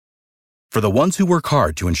For the ones who work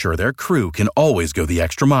hard to ensure their crew can always go the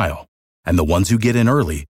extra mile, and the ones who get in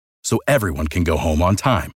early so everyone can go home on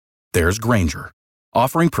time, there's Grainger,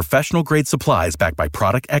 offering professional-grade supplies backed by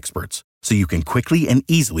product experts so you can quickly and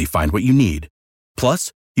easily find what you need.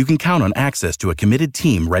 Plus, you can count on access to a committed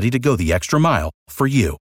team ready to go the extra mile for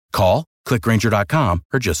you. Call, click Grainger.com,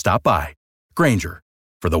 or just stop by. Grainger,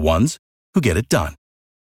 for the ones who get it done.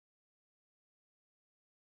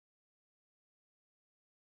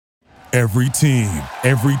 Every team,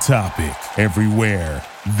 every topic, everywhere.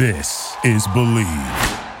 This is Believe.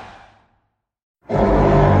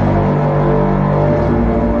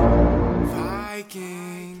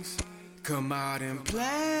 Vikings, come out and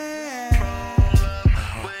play.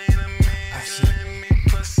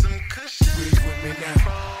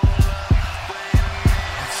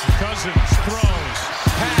 Cousins throws,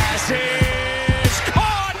 passes,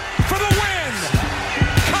 caught for the win.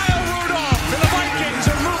 Kyle Rudolph and the Vikings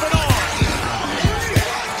are moving on.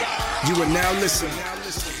 You are now listening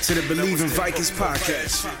to the Believe in Vikings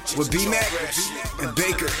podcast with B-Mac and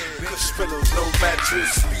Baker.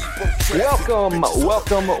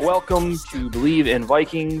 Welcome to Believe in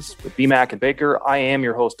Vikings with B-Mac and Baker. I am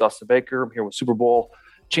your host, Dustin Baker. I'm here with Super Bowl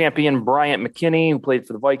champion Bryant McKinney, who played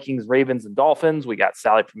for the Vikings, Ravens, and Dolphins. We got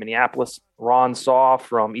Sally from Minneapolis, Ron Saw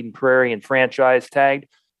from Eden Prairie and Franchise Tagged.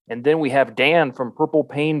 And then we have Dan from Purple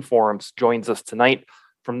Pain Forums joins us tonight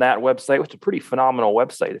from that website, which is a pretty phenomenal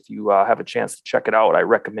website. If you have a chance to check it out, I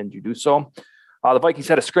recommend you do so. The Vikings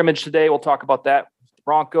had a scrimmage today. We'll talk about that. The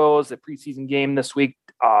Broncos, the preseason game this week.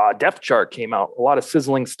 Depth chart came out. A lot of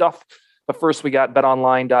sizzling stuff. But first, we got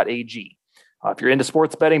betonline.ag. If you're into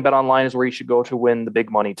sports betting, BetOnline is where you should go to win the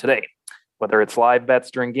big money today. Whether it's live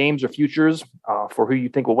bets during games or futures for who you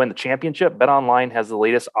think will win the championship, BetOnline has the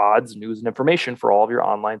latest odds, news, and information for all of your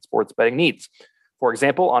online sports betting needs. For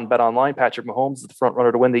example, on BetOnline, Patrick Mahomes is the front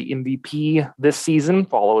runner to win the MVP this season,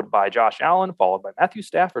 followed by Josh Allen, followed by Matthew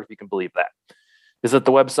Stafford, if you can believe that. Visit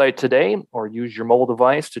the website today or use your mobile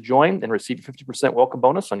device to join and receive a 50% welcome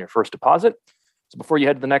bonus on your first deposit. So before you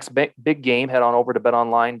head to the next big game, head on over to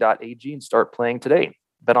betonline.ag and start playing today.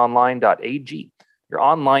 betonline.ag, your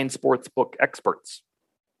online sportsbook experts.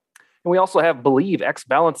 And we also have Believe X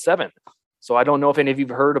Balance 7. So I don't know if any of you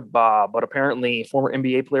have heard of, but apparently former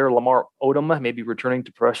NBA player Lamar Odom may be returning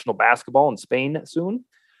to professional basketball in Spain soon.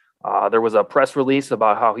 There was a press release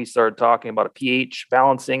about how he started talking about a pH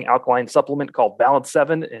balancing alkaline supplement called Balance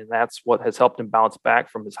 7, and that's what has helped him bounce back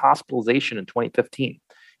from his hospitalization in 2015.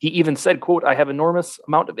 He even said, quote, "I have enormous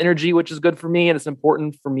amount of energy, which is good for me, and it's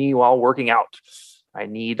important for me while working out. I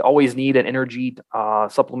always need an energy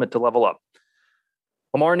supplement to level up."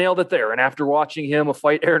 Lamar nailed it there. And after watching him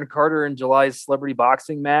fight Aaron Carter in July's celebrity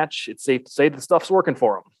boxing match, it's safe to say the stuff's working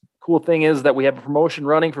for him. Cool thing is that we have a promotion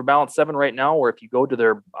running for Balance 7 right now, where if you go to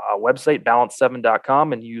their website,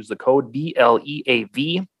 balance7.com, and use the code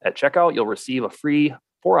BLEAV at checkout, you'll receive a free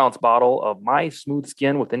 4-ounce bottle of My Smooth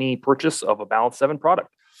Skin with any purchase of a Balance 7 product.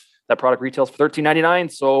 That product retails for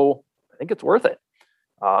 $13.99, so I think it's worth it.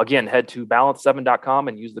 Again, head to balance7.com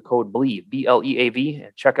and use the code BLEAV, BLEAV,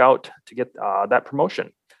 and check out to get that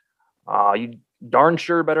promotion. You darn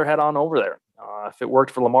sure better head on over there. If it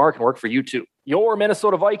worked for Lamar, it can work for you too. Your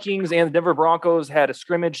Minnesota Vikings and the Denver Broncos had a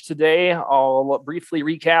scrimmage today. I'll briefly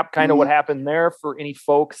recap kind of what happened there for any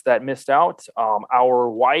folks that missed out. Our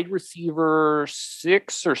wide receiver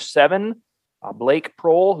 6 or 7, Blake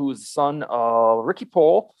Prohl, who is the son of Ricky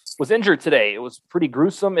Prohl, was injured today. It was pretty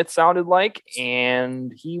gruesome, it sounded like,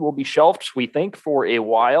 and he will be shelved, we think, for a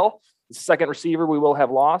while. The second receiver we will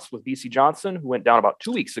have lost was BC Johnson, who went down about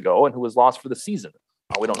 2 weeks ago and who was lost for the season.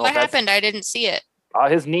 We don't know what happened. I didn't see it.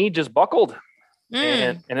 His knee just buckled,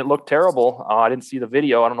 and it looked terrible. I didn't see the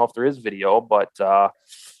video. I don't know if there is video, but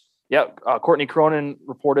Courtney Cronin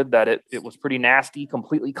reported that it was pretty nasty,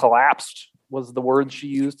 completely collapsed was the word she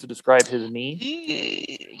used to describe his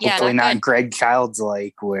knee. Yeah, hopefully not Greg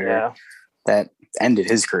Childs-like, where that ended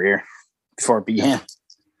his career before it began.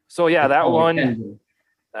 So that one,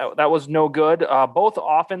 that was no good. Both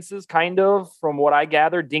offenses kind of, from what I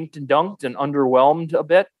gathered, dinked and dunked and underwhelmed a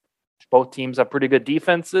bit. Both teams have pretty good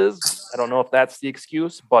defenses. I don't know if that's the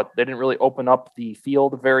excuse, but they didn't really open up the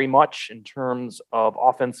field very much in terms of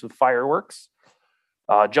offensive fireworks.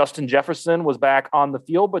 Justin Jefferson was back on the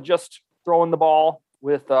field, but just throwing the ball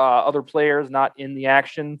with other players not in the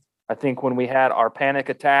action. I think when we had our panic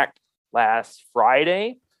attack last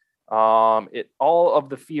Friday, all of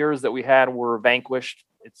the fears that we had were vanquished.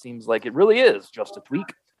 It seems like it really is just a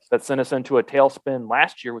tweak that sent us into a tailspin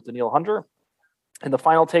last year with Danielle Hunter. And the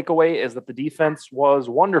final takeaway is that the defense was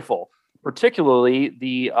wonderful. particularly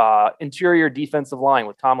the interior defensive line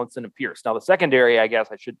with Tomlinson and Pierce. Now, the secondary, I guess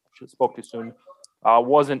I should have spoke too soon,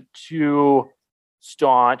 wasn't too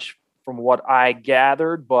staunch from what I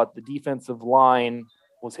gathered, but the defensive line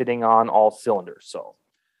was hitting on all cylinders. So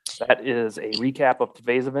that is a recap of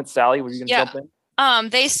today's event. Sally, were you going to jump in?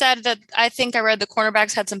 They said that I think I read the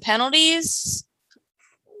cornerbacks had some penalties.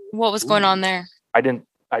 What was going on there? I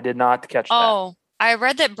did not catch that. Oh, I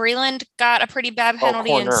read that Breland got a pretty bad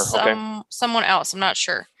penalty and someone else. I'm not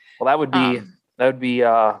sure. Well, that would be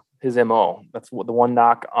his MO. That's what the one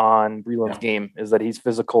knock on Breland's game is that he's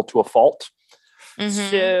physical to a fault.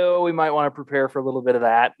 Mm-hmm. So we might want to prepare for a little bit of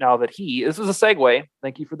that now that this is a segue.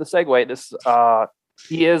 Thank you for the segue.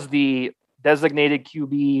 He is the designated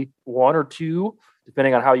QB 1 or 2,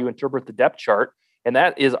 depending on how you interpret the depth chart. And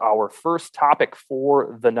that is our first topic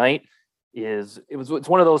for the night. It's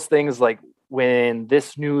one of those things like when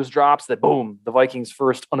this news drops that boom, the Vikings'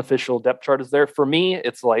 first unofficial depth chart is there. For me,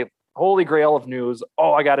 it's like holy grail of news.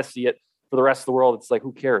 Oh, I got to see it. For the rest of the world, it's like,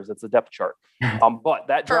 who cares? It's a depth chart. But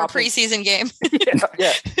that for a preseason game.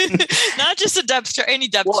 yeah. Not just a depth chart, any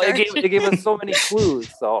depth chart. It gave us so many clues.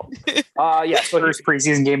 So, So first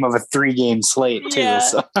preseason game of a 3-game slate too. Yeah.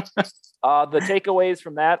 So. The takeaways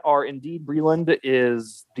from that are indeed Breland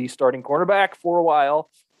is the starting cornerback for a while.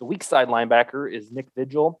 The weak side linebacker is Nick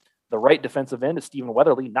Vigil. The right defensive end is Stephen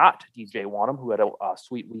Weatherly, not DJ Wanham, who had a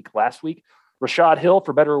sweet week last week. Rashad Hill,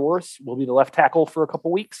 for better or worse, will be the left tackle for a couple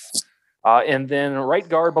weeks. And then right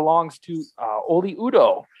guard belongs to Oli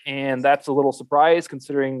Udoh. And that's a little surprise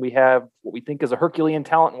considering we have what we think is a Herculean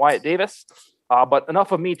talent in Wyatt Davis. But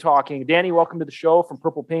enough of me talking. Danny, welcome to the show from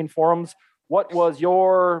Purple Pain Forums. What was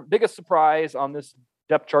your biggest surprise on this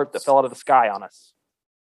depth chart that fell out of the sky on us?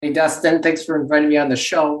 Hey, Dustin, thanks for inviting me on the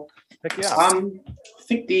show. Heck yeah. I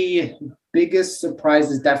think the biggest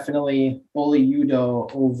surprise is definitely Oli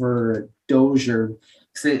Udoh over Dozier.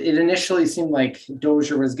 It initially seemed like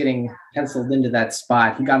Dozier was getting penciled into that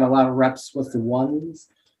spot. He got a lot of reps with the ones,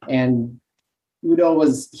 and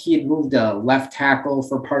Udoh he had moved to left tackle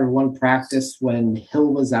for part of one practice when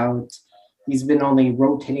Hill was out. He's been only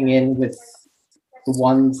rotating in with the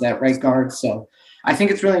ones at right guard. So I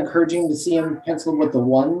think it's really encouraging to see him penciled with the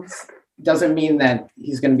ones. Doesn't mean that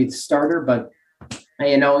he's going to be the starter, but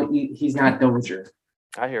he's not Dozier.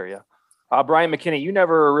 I hear you. Brian McKinney, you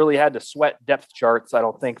never really had to sweat depth charts, I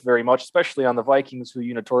don't think, very much, especially on the Vikings, who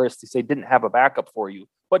you notoriously say didn't have a backup for you.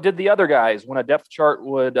 But did the other guys, when a depth chart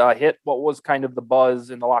would hit, what was kind of the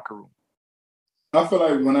buzz in the locker room? I feel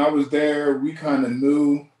like when I was there, we kind of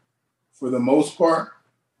knew, for the most part,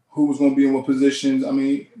 who was going to be in what positions. I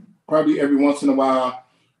mean, probably every once in a while,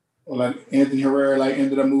 like Anthony Herrera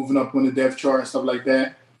ended up moving up on the depth chart and stuff like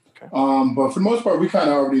that. Okay. But for the most part, we kind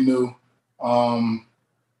of already knew.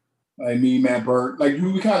 Like me, Matt Burke,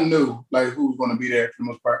 we kind of knew who was going to be there for the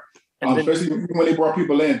most part, especially when they brought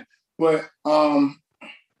people in. But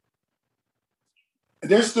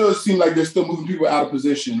there still seemed like they're still moving people out of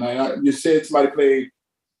position. You said somebody played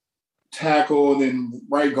tackle, then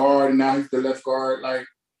right guard, and now he's the left guard.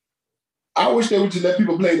 I wish they would just let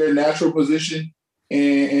people play their natural position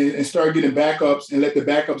and start getting backups and let the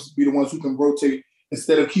backups be the ones who can rotate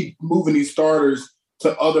instead of keep moving these starters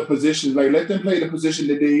to other positions. Let them play the position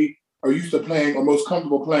that they are used to playing or most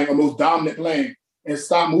comfortable playing or most dominant playing and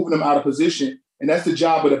stop moving them out of position. And that's the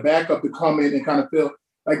job of the backup to come in and kind of fill.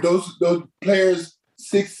 Those players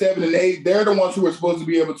 6, 7, and 8, they're the ones who are supposed to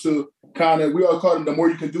be able to we all call them the more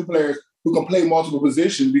you can do players who can play multiple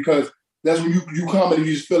positions, because that's when you come in and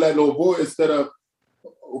you just fill that little void instead of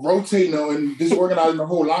rotating and disorganizing the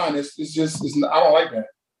whole line. I don't like that.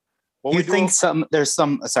 Do you think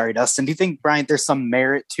sorry, Dustin, do you think, Brian, there's some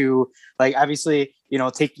merit to, obviously,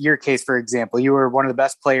 take your case, for example, you were one of the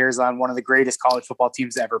best players on one of the greatest college football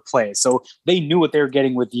teams to ever play. So they knew what they were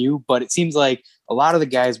getting with you, but it seems like a lot of the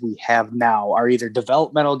guys we have now are either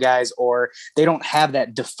developmental guys or they don't have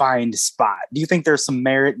that defined spot. Do you think there's some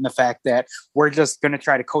merit in the fact that we're just going to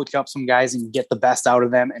try to coach up some guys and get the best out of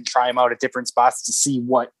them and try them out at different spots to see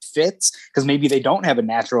what fits? Because maybe they don't have a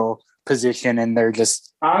natural position and they're just...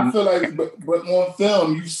 I feel like, but on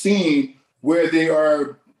film, you've seen where they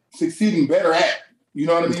are succeeding better at. You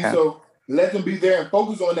know what I mean? Okay. So let them be there and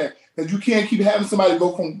focus on that, because you can't keep having somebody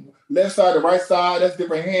go from left side to right side. That's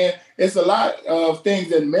different hand. It's a lot of things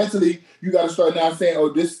that mentally you got to start now saying,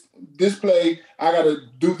 oh, this play, I got to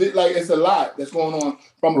do this. It's a lot that's going on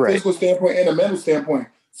from a physical standpoint and a mental standpoint.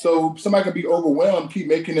 So somebody can be overwhelmed, keep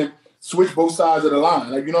making them switch both sides of the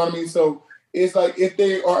line. You know what I mean? So it's if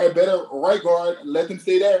they are a better right guard, let them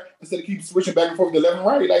stay there instead of keep switching back and forth to left and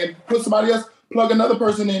right. And put somebody else, plug another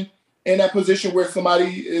person in that position where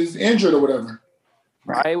somebody is injured or whatever.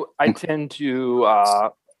 I tend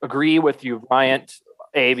to agree with you, Bryant.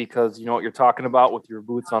 A, because you know what you're talking about with your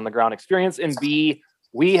boots on the ground experience, and B,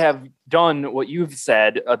 we have done what you've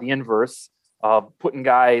said, the inverse of putting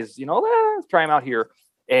guys, let's try them out here.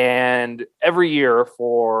 And every year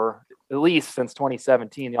for at least since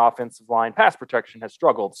 2017, the offensive line pass protection has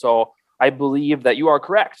struggled. So I believe that you are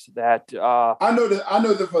correct. That I know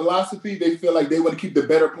the philosophy. They feel like they want to keep the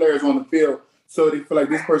better players on the field, so they feel like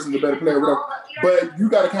this person's a better player, whatever. But you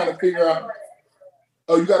got to kind of figure out.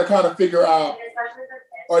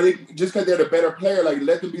 Or they just because they're the better player, like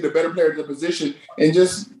let them be the better player in the position, and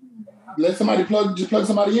just let somebody plug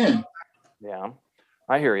somebody in. Yeah,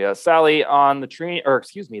 I hear you, Sally. On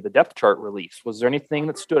the depth chart release, was there anything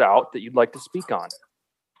that stood out that you'd like to speak on?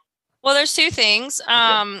 Well, there's two things.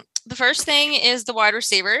 Okay. The first thing is the wide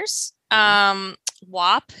receivers.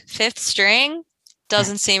 WAP, 5th string.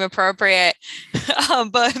 Doesn't seem appropriate,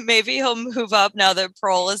 but maybe he'll move up now that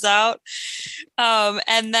Prohl is out.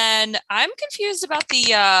 And then I'm confused about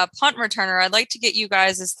the punt returner. I'd like to get you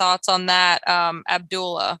guys' thoughts on that,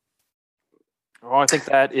 Abdullah. Oh, I think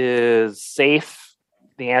that is safe,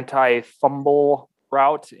 the anti-fumble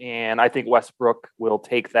route, and I think Westbrook will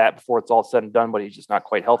take that before it's all said and done, but he's just not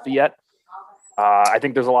quite healthy yet. I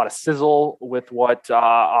think there's a lot of sizzle with what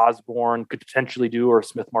Osborne could potentially do, or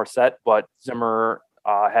Smith-Marset, but Zimmer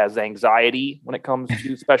has anxiety when it comes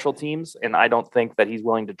to special teams, and I don't think that he's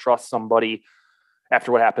willing to trust somebody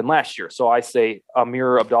after what happened last year. So I say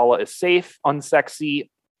Amir Abdullah is safe, unsexy,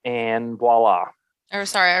 and voila. Oh,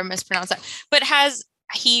 sorry, I mispronounced that. But has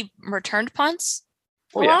he returned punts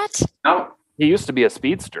a lot? No. He used to be a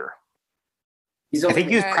speedster. I think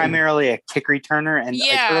he was primarily a kick returner, and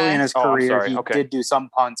early in his career, he did do some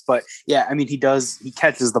punts. But yeah, I mean, he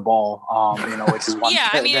catches the ball, which is one. Yeah,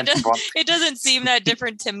 I mean, it doesn't seem that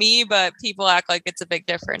different to me, but people act like it's a big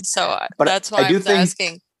difference. So that's why I was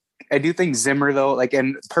asking. I do think Zimmer, though,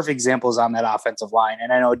 and perfect examples on that offensive line.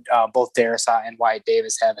 And I know both Darrisaw and Wyatt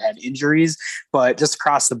Davis have had injuries, but just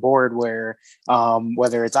across the board, where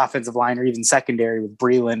whether it's offensive line or even secondary with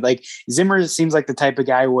Breeland, like Zimmer seems like the type of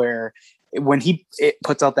guy where when he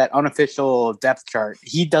puts out that unofficial depth chart,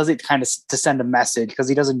 he does it kind of to send a message, because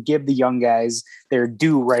he doesn't give the young guys their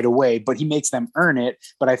due right away, but he makes them earn it.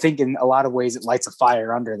 But I think in a lot of ways it lights a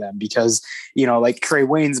fire under them, because, like Trey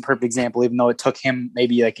Wayne's a perfect example, even though it took him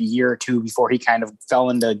maybe like a year or two before he kind of fell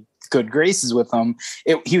into good graces with them,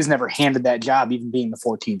 he was never handed that job, even being the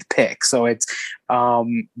 14th pick. So it's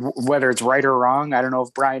whether it's right or wrong. I don't know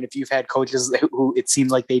if Brian, if you've had coaches who it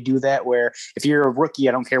seems like they do that, where if you're a rookie,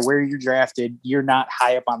 I don't care where you're drafted, you're not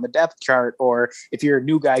high up on the depth chart, or if you're a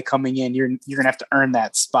new guy coming in, you're gonna have to earn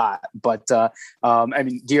that spot. But I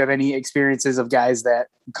mean, do you have any experiences of guys that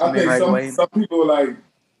come in right away? Some people, like,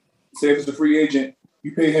 say if it's a free agent,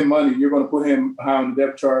 you pay him money, you're going to put him high on the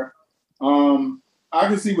depth chart. I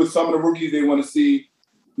can see with some of the rookies, they want to see,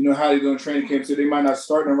 how they're doing training camp, so they might not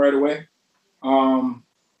start them right away.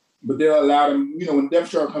 But they'll allow them, when the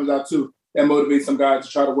depth chart comes out too, that motivates some guys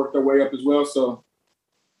to try to work their way up as well. So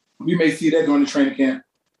we may see that during the training camp.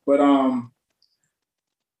 But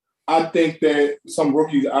I think that some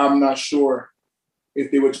rookies, I'm not sure if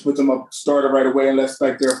they would put them up starter right away, unless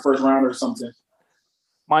like they're a first rounder or something.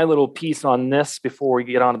 My little piece on this before we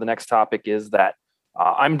get on to the next topic is that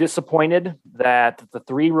I'm disappointed that the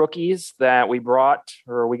 3 rookies that we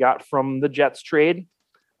got from the Jets trade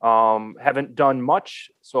haven't done much.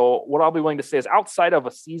 So what I'll be willing to say is, outside of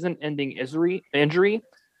a season-ending injury,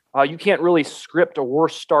 you can't really script a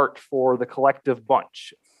worse start for the collective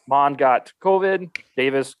bunch. Mon got COVID.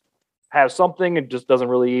 Davis has something and just doesn't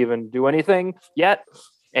really even do anything yet.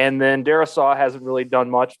 And then Darrisaw hasn't really done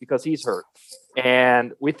much because he's hurt.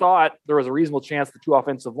 And we thought there was a reasonable chance the 2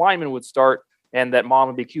 offensive linemen would start and that Mon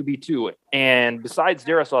would be QB2. And besides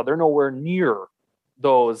Darrisaw, they're nowhere near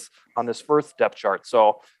those on this first depth chart.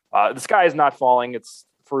 So the sky is not falling. It's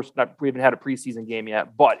we haven't had a preseason game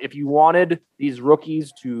yet. But if you wanted these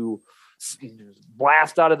rookies to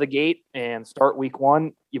blast out of the gate and start week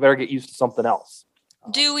 1, you better get used to something else.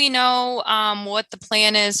 Do we know what the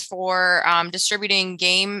plan is for distributing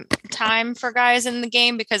game time for guys in the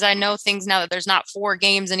game? Because I know things now that there's not 4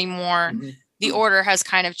 games anymore. Mm-hmm. The order has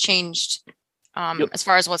kind of changed as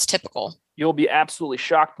far as what's typical. You'll be absolutely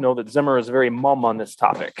shocked to know that Zimmer is very mum on this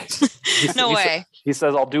topic. No way. He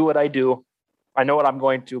says, I'll do what I do. I know what I'm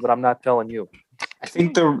going to, but I'm not telling you. I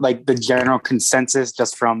think the general consensus,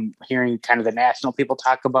 just from hearing kind of the national people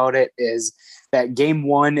talk about it, is that game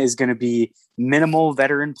one is going to be minimal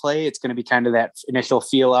veteran play. It's going to be kind of that initial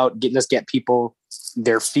feel out, get people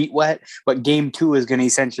their feet wet. But game two is going to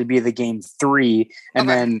essentially be the game three, and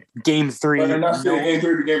then game three. But they're not saying game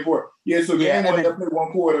three to game four. Yeah, so game one they'll play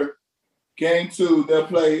one quarter. Game two they'll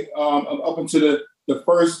play up until the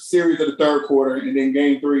first series of the third quarter, and then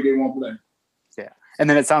game three they won't play. And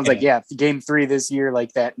then it sounds like, game three this year,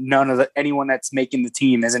 like that, anyone that's making the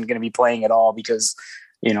team isn't going to be playing at all because,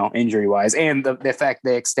 injury wise. And the fact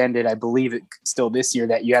they extended, I believe it still this year,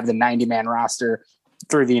 that you have the 90-man roster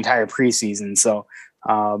through the entire preseason. So,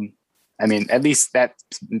 at least that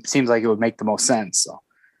seems like it would make the most sense. So,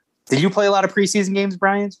 did you play a lot of preseason games,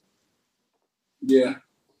 Brian? Yeah.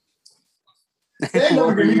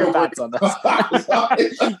 What were your thoughts on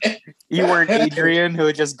this? You weren't Adrian,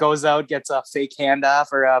 who just goes out, gets a fake handoff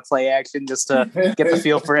or a play action just to get the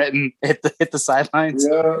feel for it and hit the sidelines.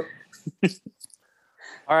 Yeah.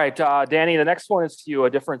 All right, Danny, the next one is to you, a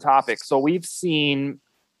different topic. So we've seen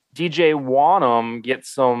DJ Wonnum get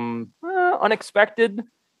some unexpected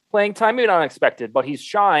playing time, maybe not unexpected, but he's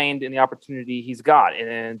shined in the opportunity he's got.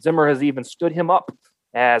 And Zimmer has even stood him up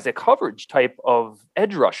as a coverage type of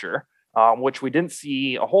edge rusher. Which we didn't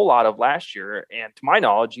see a whole lot of last year. And to my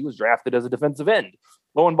knowledge, he was drafted as a defensive end.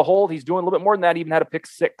 Lo and behold, he's doing a little bit more than that. He even had a pick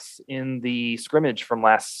 6 in the scrimmage from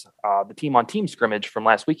the team-on-team scrimmage from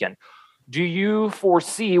last weekend. Do you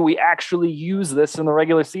foresee we actually use this in the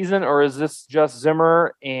regular season, or is this just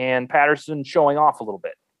Zimmer and Patterson showing off a little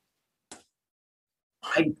bit?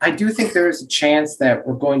 I do think there is a chance that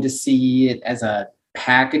we're going to see it as a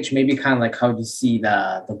package, maybe kind of like how you see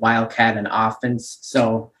the Wildcat and offense.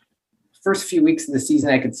 So first few weeks of the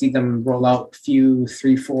season, I could see them roll out a few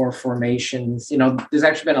 3-4 formations. There's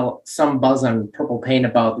actually been some buzz on Purple Pain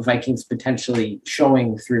about the Vikings potentially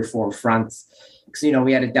showing 3 or 4 fronts. Because,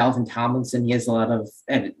 we had a Dalvin Tomlinson. He has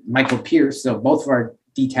and Michael Pierce. So both of our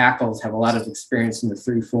D tackles have a lot of experience in the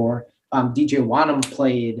 3-4. DJ Wonnum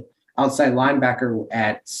played outside linebacker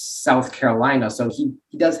at South Carolina. So he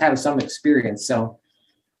does have some experience. So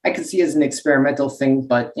I could see it as an experimental thing,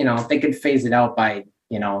 but, they could phase it out by,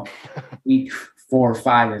 week 4 or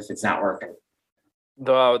 5 if it's not working.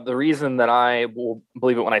 The reason that I will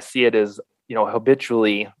believe it when I see it is,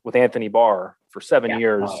 habitually with Anthony Barr for 7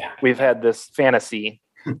 years, we've had this fantasy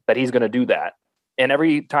that he's going to do that. And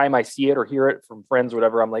every time I see it or hear it from friends or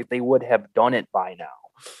whatever, I'm like, they would have done it by now.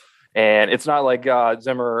 And it's not like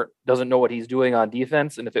Zimmer doesn't know what he's doing on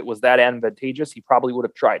defense. And if it was that advantageous, he probably would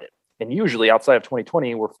have tried it. And usually outside of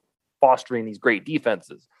 2020, we're fostering these great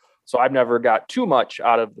defenses. So I've never got too much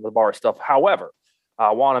out of the Barr stuff. However,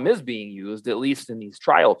 Wonnum is being used, at least in these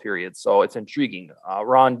trial periods. So it's intriguing.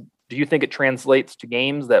 Ron, do you think it translates to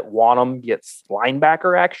games that Wonnum gets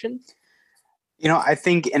linebacker action? I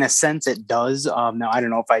think in a sense it does. Now, I don't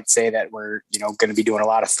know if I'd say that we're, going to be doing a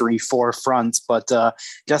lot of 3-4 fronts, but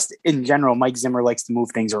just in general, Mike Zimmer likes to move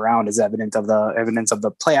things around as evidence of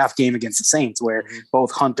the playoff game against the Saints, where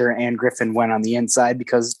both Hunter and Griffin went on the inside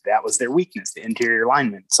because that was their weakness, the interior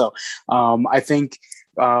linemen. So I think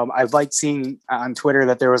I've liked seeing on Twitter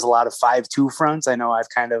that there was a lot of 5-2 fronts. I know I've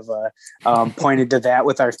kind of pointed to that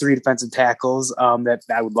with our 3 defensive tackles, that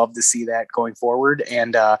I would love to see that going forward.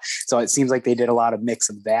 And so it seems like they did a lot of mix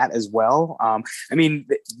of that as well.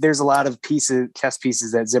 There's a lot of chess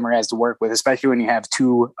pieces that Zimmer has to work with, especially when you have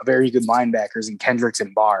 2 very good linebackers in Kendricks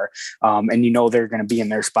and Barr, and they're going to be in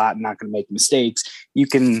their spot and not going to make mistakes. You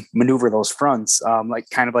can maneuver those fronts, like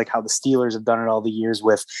how the Steelers have done it all the years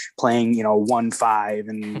with playing, 1-5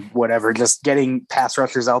 and whatever, just getting pass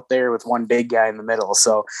rushers out there with one big guy in the middle.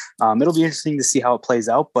 So it'll be interesting to see how it plays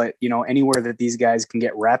out. But, anywhere that these guys can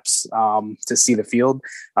get reps to see the field,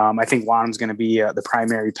 I think Wonnum's going to be the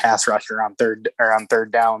primary pass rusher on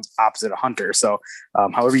third downs opposite of Hunter. So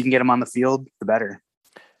however you can get him on the field, the better.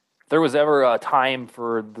 If there was ever a time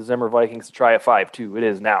for the Zimmer Vikings to try a 5-2, it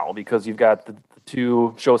is now, because you've got the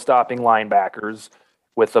 2 show-stopping linebackers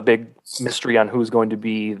with a big mystery on who's going to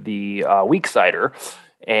be the weak sider.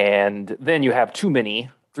 And then you have too many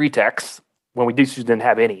 3 techs when we didn't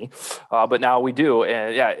have any, but now we do.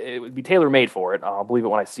 And it would be tailor-made for it. I'll believe it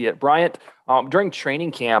when I see it. Bryant, during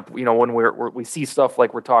training camp, when we see stuff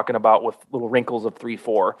like we're talking about with little wrinkles of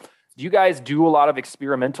 3-4, do you guys do a lot of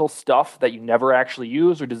experimental stuff that you never actually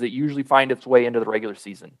use, or does it usually find its way into the regular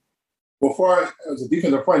season? Well, far as a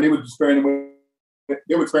defensive front, they would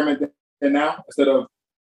experiment that now instead of.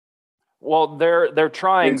 Well, they're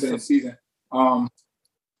trying. In the season.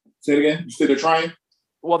 Say it again. You said they're trying.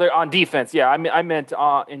 Well, they're on defense. Yeah, I meant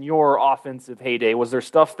in your offensive heyday. Was there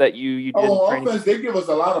stuff that you did? On offense, they give us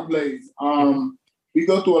a lot of plays. we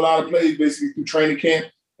go through a lot of plays basically through training camp,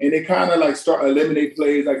 and they kind of like start eliminate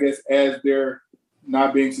plays, I guess, as they're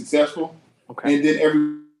not being successful. Okay. And then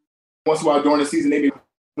every once in a while during the season, they may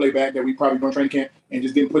play back that we probably during training camp and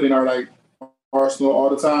just didn't put in our like arsenal all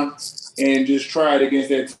the time, and just try it against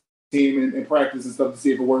that team and practice and stuff to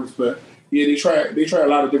see if it works. But yeah, they try a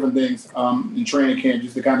lot of different things in training camp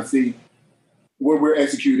just to kind of see where we're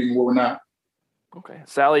executing and where we're not. Okay.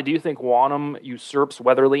 Sally, do you think Wonnum usurps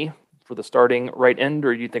Weatherly for the starting right end,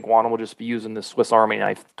 or do you think Wonnum will just be using the Swiss Army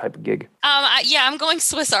knife type of gig? Yeah, I'm going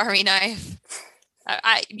Swiss Army knife.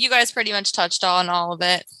 You guys pretty much touched on all of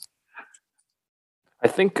it. I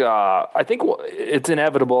think it's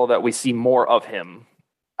inevitable that we see more of him.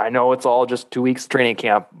 I know it's all just 2 weeks training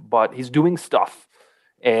camp, but he's doing stuff,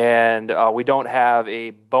 and we don't have a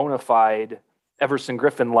bona fide Everson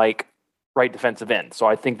Griffin-like right defensive end. So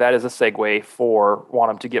I think that is a segue for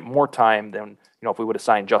Wonnum to get more time than if we would have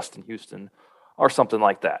signed Justin Houston or something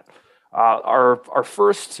like that. Our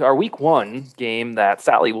week 1 game that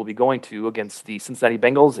Sally will be going to against the Cincinnati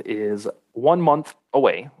Bengals is 1 month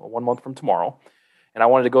away, 1 month from tomorrow. And I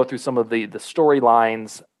wanted to go through some of the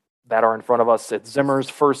storylines that are in front of us. It's Zimmer's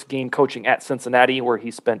first game coaching at Cincinnati, where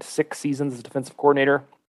he spent 6 seasons as defensive coordinator.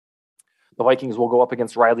 The Vikings will go up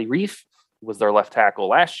against Riley Reif, who was their left tackle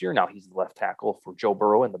last year. Now he's the left tackle for Joe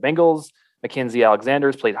Burrow and the Bengals. Mackenzie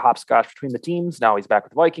Alexander's played hopscotch between the teams. Now he's back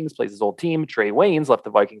with the Vikings, plays his old team. Trey Waynes left the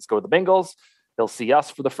Vikings, go to the Bengals. He'll see us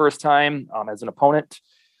for the first time as an opponent.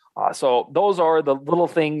 So those are the little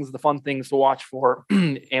things, the fun things to watch for.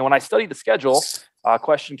 And when I studied the schedule, a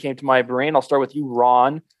question came to my brain. I'll start with you,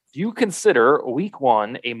 Ron. Do you consider week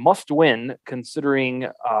 1 a must-win, considering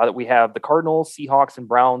that we have the Cardinals, Seahawks, and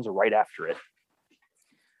Browns right after it?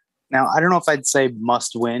 Now, I don't know if I'd say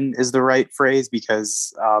must win is the right phrase,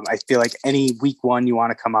 because I feel like any week 1 you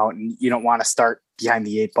want to come out and you don't want to start behind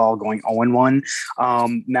the 8 ball going 0-1.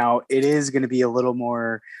 Now, it is going to be a little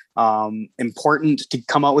more important to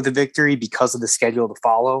come out with a victory because of the schedule to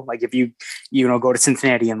follow. Like if you go to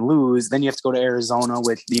Cincinnati and lose, then you have to go to Arizona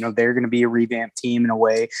with, they're going to be a revamped team in a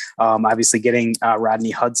way. Obviously getting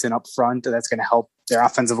Rodney Hudson up front, that's going to help their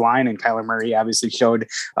offensive line, and Kyler Murray obviously showed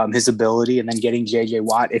his ability, and then getting JJ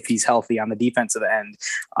Watt if he's healthy on the defensive end.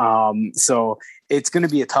 So it's going to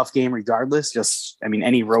be a tough game regardless.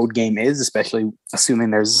 Any road game is, especially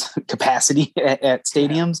assuming there's capacity at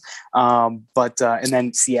stadiums. And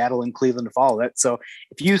then Seattle and Cleveland to follow that. So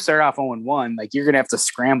if you start off 0-1, like you're going to have to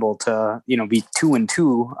scramble to, be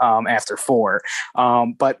 2-2 after 4.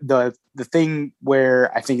 But the thing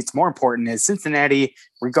where I think it's more important is Cincinnati,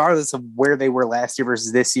 regardless of where they were last year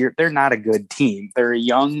versus this year, they're not a good team. They're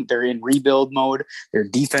young, they're in rebuild mode. Their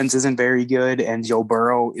defense isn't very good. And Joe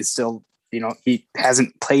Burrow is still, he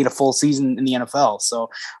hasn't played a full season in the NFL. So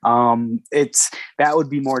that would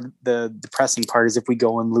be more the depressing part, is if we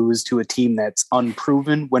go and lose to a team that's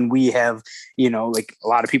unproven, when we have, like a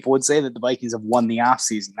lot of people would say that the Vikings have won the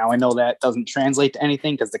offseason. Now I know that doesn't translate to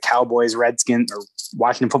anything, because the Cowboys, Redskins, or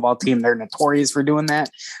Washington football team, they're notorious for doing that.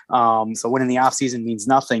 So winning the offseason means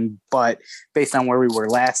nothing, but based on where we were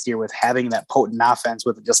last year with having that potent offense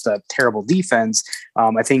with just a terrible defense,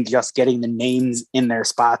 I think just getting the names in their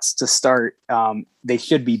spots to start, they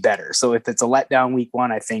should be better. So if it's a letdown week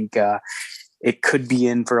 1, I think it could be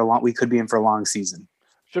in for a long. We could be in for a long season.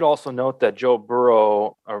 Should also note that Joe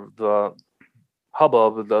Burrow, or the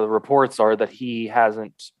hubbub, the reports are that he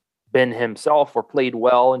hasn't been himself or played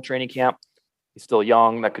well in training camp. He's still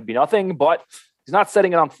young. That could be nothing, but he's not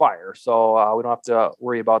setting it on fire. So we don't have to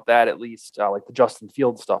worry about that, at least like the Justin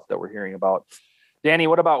Fields stuff that we're hearing about. Danny,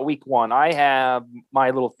 what about week 1? I have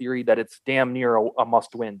my little theory that it's damn near a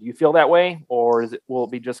must win. Do you feel that way? Or will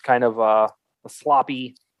it be just kind of a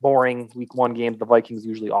sloppy, boring week 1 game the Vikings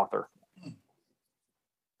usually author?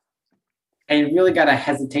 I really got to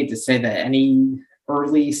hesitate to say that any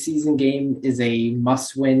early season game is a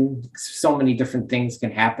must win. So many different things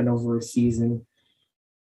can happen over a season.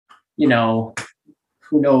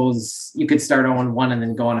 Who knows? You could start 0-1 and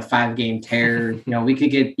then go on a 5-game tear. We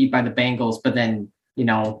could get beat by the Bengals, but then,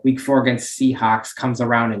 week 4 against Seahawks comes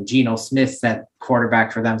around and Geno Smith's that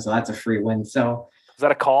quarterback for them. So that's a free win. So is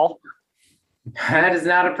that a call? That is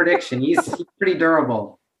not a prediction. He's pretty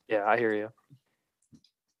durable. Yeah, I hear you.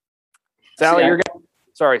 Sally, you're good.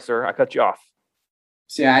 Sorry, sir. I cut you off.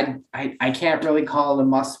 So I can't really call it a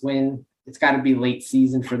must win. It's got to be late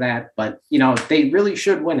season for that, but they really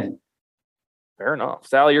should win it. Fair enough.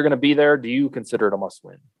 Sally, you're going to be there. Do you consider it a must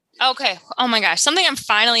win? Okay. Oh my gosh. Something I'm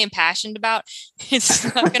finally impassioned about. It's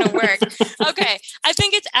not going to work. Okay. I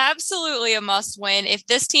think it's absolutely a must win. If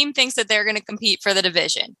this team thinks that they're going to compete for the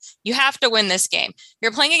division, you have to win this game.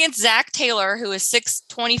 You're playing against Zach Taylor, who is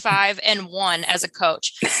 625-1 as a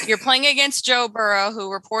coach. You're playing against Joe Burrow,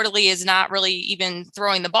 who reportedly is not really even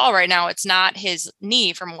throwing the ball right now. It's not his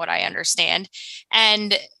knee, from what I understand.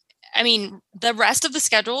 And I mean, the rest of the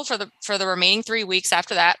schedule for the remaining 3 weeks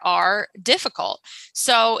after that are difficult.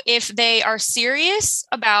 So if they are serious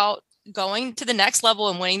about going to the next level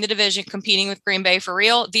and winning the division, competing with Green Bay for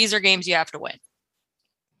real, these are games you have to win.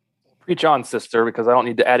 Preach on, sister, because I don't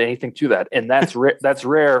need to add anything to that. And that's that's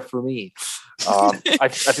rare for me. I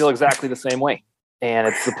feel exactly the same way. And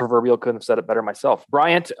it's the proverbial couldn't have said it better myself.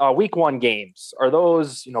 Bryant, week 1 games, are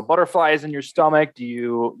those, butterflies in your stomach? Do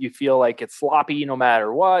you feel like it's sloppy no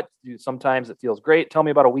matter what? Sometimes it feels great. Tell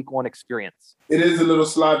me about a week 1 experience. It is a little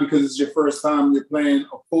sloppy because it's your first time you're playing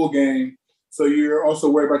a full game. So you're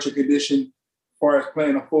also worried about your condition as far as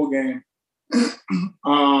playing a full game.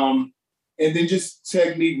 And then just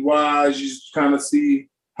technique-wise, you just kind of see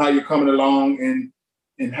how you're coming along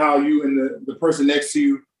and how you and the person next to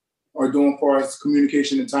you are doing for us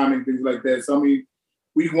communication and timing, things like that. So, I mean,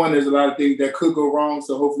 week 1, there's a lot of things that could go wrong.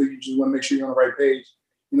 So hopefully you just want to make sure you're on the right page.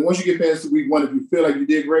 And once you get past week 1, if you feel like you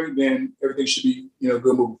did great, then everything should be,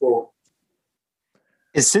 good moving forward.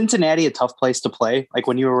 Is Cincinnati a tough place to play? Like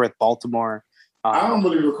when you were with Baltimore? I don't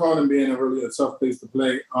really recall them being a tough place to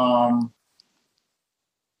play. I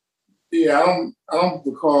don't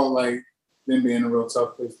recall like them being a real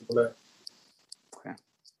tough place to play. Okay.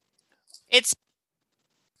 It's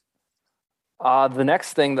the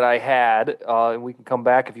next thing that I had, we can come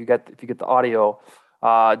back if you get the audio.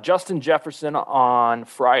 Justin Jefferson on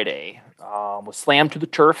Friday was slammed to the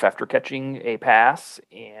turf after catching a pass,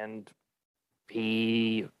 and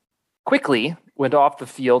he quickly went off the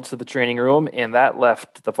field to the training room, and that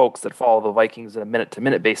left the folks that follow the Vikings on a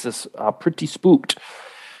minute-to-minute basis pretty spooked.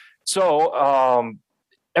 So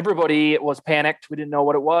everybody was panicked. We didn't know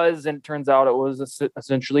what it was, and it turns out it was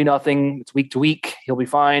essentially nothing. It's week to week. He'll be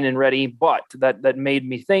fine and ready. But that made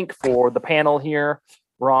me think for the panel here,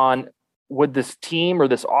 Ron, would this team or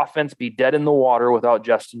this offense be dead in the water without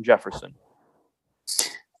Justin Jefferson?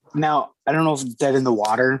 Now, I don't know if dead in the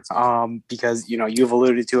water, because, you've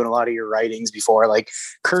alluded to in a lot of your writings before, like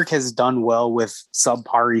Kirk has done well with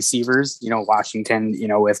subpar receivers, Washington,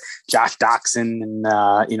 with Josh Doxson and,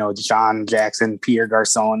 Deshaun Jackson, Pierre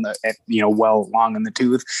Garçon, well long in the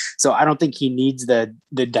tooth. So I don't think he needs the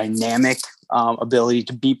dynamic ability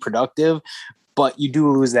to be productive. But you do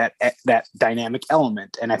lose that dynamic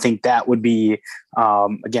element. And I think that would be,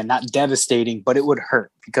 again, not devastating, but it would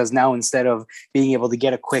hurt because now instead of being able to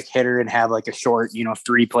get a quick hitter and have like a short,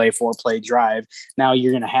 3-play, 4-play drive, now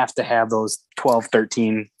you're going to have those 12,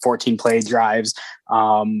 13, 14 play drives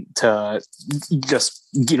to just,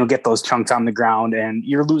 get those chunks on the ground, and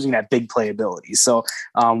you're losing that big play ability. So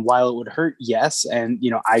while it would hurt, yes. And,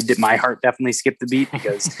 my heart definitely skipped a beat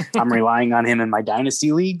because I'm relying on him in my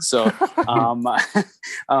dynasty league. So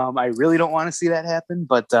I really don't want to see that happen.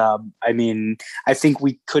 But I think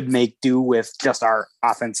we could make do with just our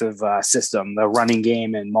offensive system, the running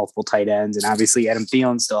game and multiple tight ends. And obviously Adam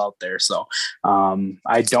Thielen's still out there. So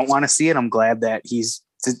I don't want to see it. I'm glad that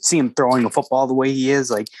to see him throwing the football the way he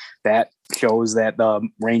is, like that shows that the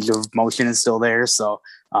range of motion is still there. So,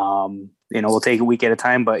 we'll take a week at a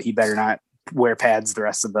time, but he better not wear pads the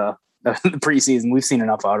rest of the preseason. We've seen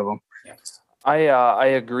enough out of him. I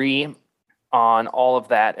agree on all of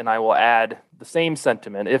that. And I will add the same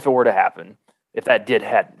sentiment if it were to happen, if that did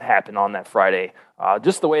happen on that Friday,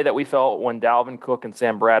 just the way that we felt when Dalvin Cook and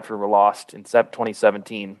Sam Bradford were lost in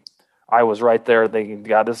 2017. I was right there thinking,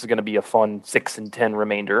 God, this is going to be a fun 6-10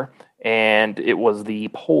 remainder. And it was the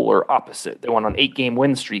polar opposite. They went on 8-game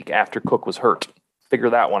win streak after Cook was hurt. Figure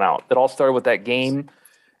that one out. It all started with that game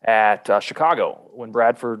at Chicago when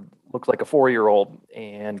Bradford looked like a 4-year-old,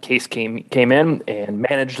 and Case came in and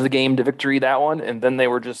managed the game to victory that one. And then they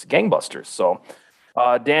were just gangbusters. So,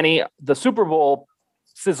 Danny, the Super Bowl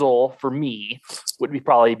sizzle for me would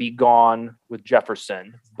probably be gone with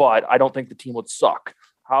Jefferson, but I don't think the team would suck.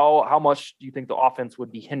 How much do you think the offense would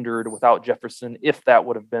be hindered without Jefferson if that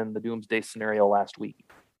would have been the doomsday scenario last week?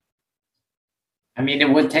 I mean, it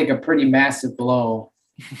would take a pretty massive blow.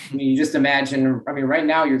 I mean, you just imagine, right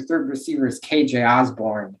now your third receiver is KJ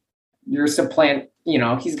Osborne. You're he's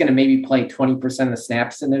going to maybe play 20% of the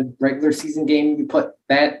snaps in a regular season game. You put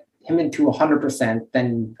him into 100%,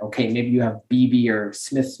 then, okay, maybe you have BB or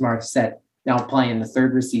Smith-Marset now playing the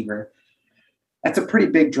third receiver. that's a pretty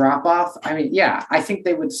big drop off. I mean, yeah, I think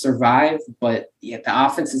they would survive, but yeah, the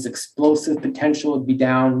offense's explosive potential would be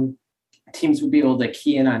down. Teams would be able to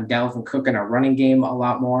key in on Dalvin Cook in a running game a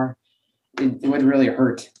lot more. It would really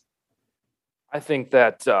hurt. I think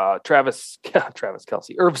that Travis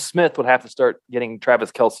Kelce, Irv Smith would have to start getting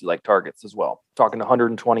Travis Kelce like targets as well. Talking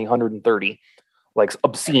 120, 130, like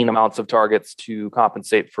obscene amounts of targets to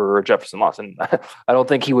compensate for Jefferson loss. And I don't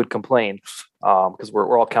think he would complain because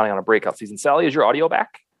we're all counting on a breakout season. Sally, is your audio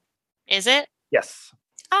back? Is it? Yes.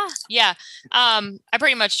 Yeah. I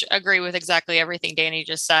pretty much agree with exactly everything Danny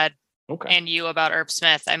just said. Okay. And you about Irv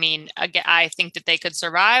Smith. I mean, again, I think that they could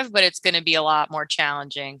survive, but it's going to be a lot more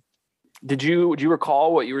challenging. Do you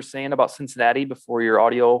recall what you were saying about Cincinnati before your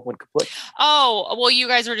audio went kaput? Oh, well, you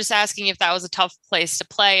guys were just asking if that was a tough place to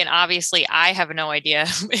play. And obviously I have no idea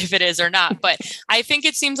if it is or not, but I think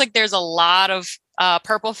it seems like there's a lot of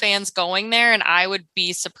Purple fans going there. And I would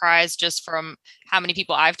be surprised just from how many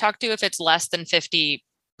people I've talked to, if it's less than 50%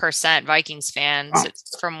 Vikings fans,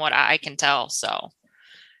 it's from what I can tell. So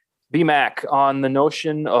BMAC, on the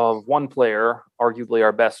notion of one player, arguably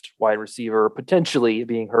our best wide receiver, potentially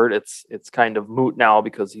being hurt, it's kind of moot now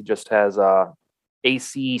because he just has a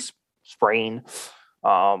AC sprain.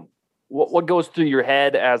 What goes through your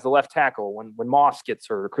head as the left tackle when Moss gets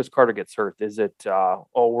hurt or Chris Carter gets hurt? Is it,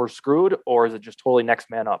 we're screwed, or is it just totally next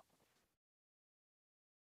man up?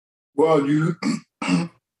 Well, I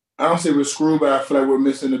don't say we're screwed, but I feel like we're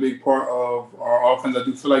missing a big part of our offense. I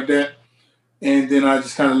do feel like that. And then I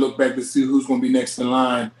just kind of look back to see who's going to be next in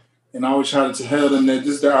line. And I always try to tell them that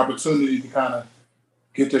this is their opportunity to kind of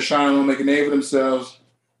get their shine on, make a name for themselves,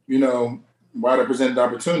 while they present the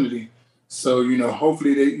opportunity. So,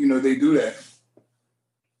 hopefully they do that.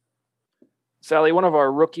 Sally, one of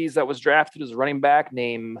our rookies that was drafted is a running back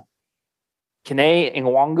named Kene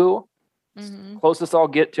Nwangu. Mm-hmm. Closest I'll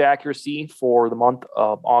get to accuracy for the month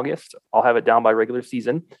of August. I'll have it down by regular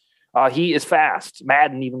season. He is fast.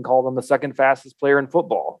 Madden even called him the second fastest player in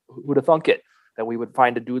football. Who'd have thunk it that we would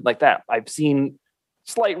find a dude like that? I've seen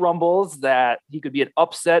slight rumbles that he could be an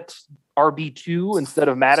upset RB2 instead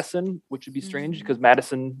of Madison, which would be strange because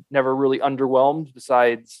Madison never really underwhelmed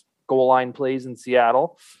besides goal line plays in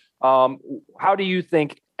Seattle. How do you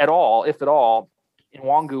think at all, if at all,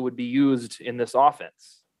 Nwangu would be used in this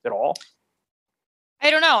offense at all? I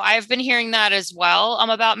don't know. I've been hearing that as well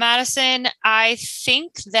about Madison. I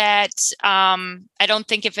think that I don't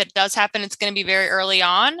think if it does happen, it's going to be very early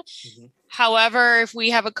on. Mm-hmm. However, if we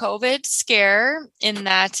have a COVID scare in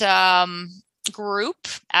that group,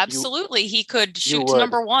 absolutely, he could shoot to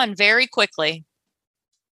number one very quickly.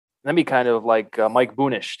 That'd be kind of like Mike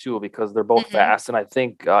Boone-ish too, because they're both fast. And I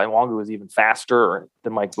think Nwangu is even faster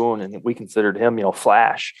than Mike Boone, and we considered him,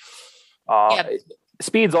 Flash.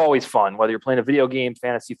 Speed's always fun, whether you're playing a video game,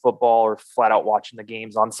 fantasy football, or flat out watching the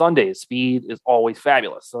games on Sundays. Speed is always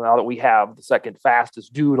fabulous. So now that we have the second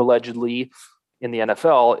fastest dude allegedly in the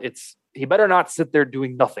NFL, he better not sit there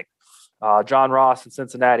doing nothing. John Ross in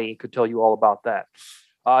Cincinnati could tell you all about that.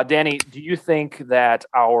 Danny, do you think that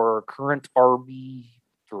our current RB4,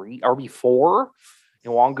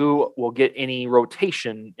 Nwangu, will get any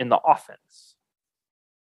rotation in the offense?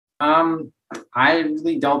 I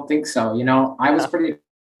really don't think so. I was pretty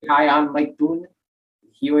high on Mike Boone.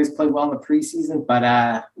 He always played well in the preseason,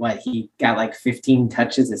 but he got like 15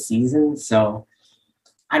 touches a season. So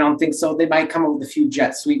I don't think so. They might come up with a few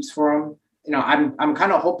jet sweeps for him. I'm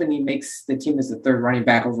kind of hoping he makes the team as the third running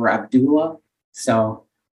back over Abdullah. So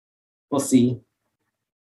we'll see.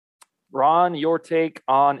 Ron, your take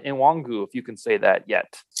on Nwangu, if you can say that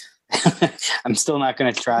yet. I'm still not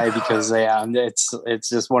going to try because it's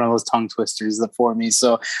just one of those tongue twisters for me.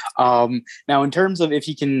 So now in terms of if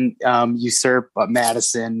he can usurp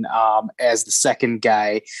Madison as the second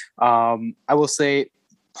guy, I will say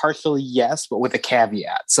partially yes, but with a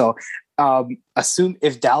caveat. So assume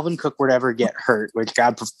if Dalvin Cook were to ever get hurt, which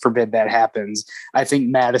God forbid that happens, I think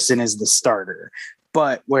Madison is the starter.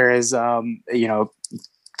 But whereas,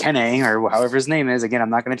 Kene, or however his name is, again, I'm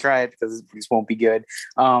not going to try it because this won't be good,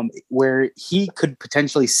 where he could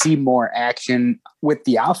potentially see more action with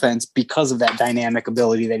the offense because of that dynamic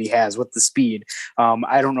ability that he has with the speed.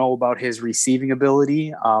 I don't know about his receiving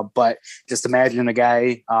ability, but just imagine a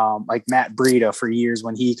guy like Matt Breida for years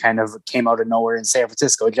when he kind of came out of nowhere in San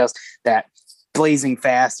Francisco, just that blazing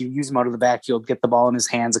fast. You use him out of the backfield, get the ball in his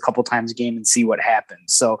hands a couple times a game and see what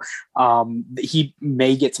happens. So he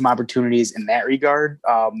may get some opportunities in that regard,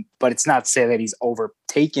 but it's not to say that he's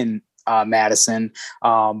overtaken Madison,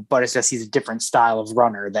 but it's just he's a different style of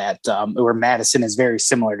runner that where Madison is very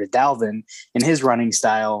similar to Dalvin in his running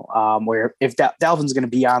style, where if Dalvin's going to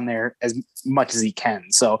be on there as much as he can.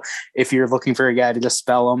 So if you're looking for a guy to just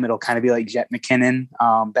spell him, it'll kind of be like Jet McKinnon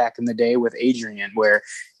back in the day with Adrian, where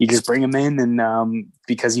you just bring him in and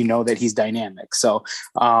because you know that he's dynamic. So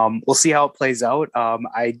we'll see how it plays out.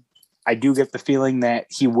 I do get the feeling that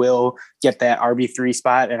he will get that RB3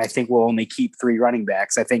 spot, and I think we'll only keep 3 running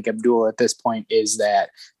backs. I think Abdullah at this point is that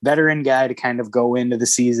veteran guy to kind of go into the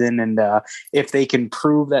season, and if they can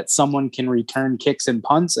prove that someone can return kicks and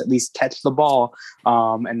punts, at least catch the ball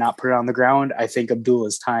and not put it on the ground, I think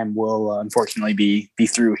Abdullah's time will unfortunately be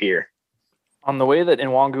through here. On the way that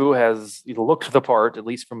Nwangu has looked the part, at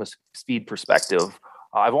least from a speed perspective,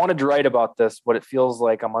 I've wanted to write about this, but it feels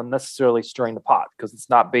like I'm unnecessarily stirring the pot because it's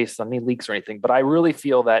not based on any leaks or anything. But I really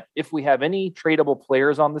feel that if we have any tradable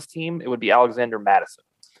players on this team, it would be Alexander Madison.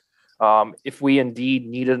 If we indeed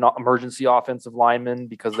need an emergency offensive lineman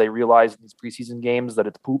because they realize in these preseason games that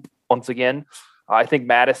it's poop once again, I think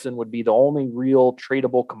Madison would be the only real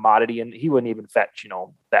tradable commodity, and he wouldn't even fetch,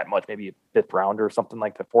 that much, maybe a 5th rounder or something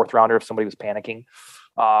like that, 4th rounder if somebody was panicking.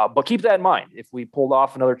 But keep that in mind. If we pulled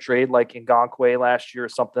off another trade like Ngakoue last year or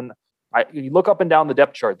something, you look up and down the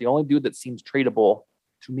depth chart, the only dude that seems tradable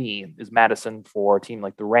to me is Madison for a team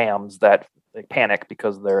like the Rams that they panic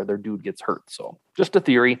because their dude gets hurt. So just a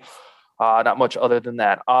theory, not much other than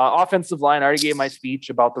that. Offensive line, I already gave my speech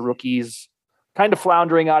about the rookies kind of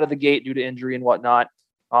floundering out of the gate due to injury and whatnot.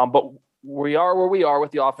 But we are where we are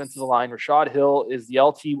with the offensive line. Rashad Hill is the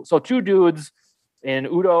LT. So 2 dudes in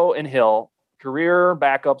Udo and Hill, career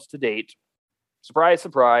backups to date, surprise,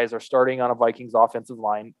 surprise, are starting on a Vikings offensive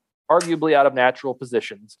line, arguably out of natural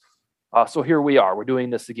positions. So here we are. We're doing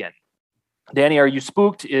this again. Danny, are you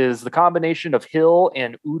spooked? Is the combination of Hill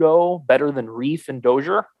and Udo better than Reef and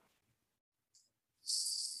Dozier?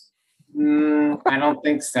 I don't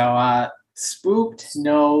think so. Spooked,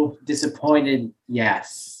 no. Disappointed,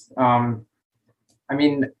 yes. I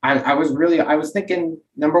was thinking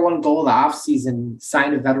number one goal of the offseason,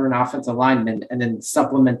 sign a veteran offensive lineman and then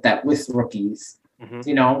supplement that with rookies.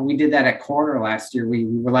 Mm-hmm. We did that at corner last year. We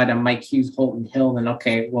relied on Mike Hughes, Holton Hill, and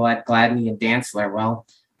okay, we'll add Gladney and Dantzler. Well,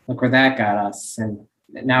 look where that got us. And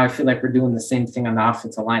now I feel like we're doing the same thing on the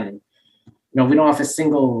offensive line. And, we don't have a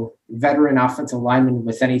single veteran offensive lineman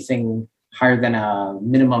with anything higher than a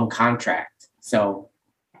minimum contract. So,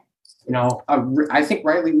 I think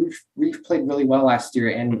Riley Reef played really well last year,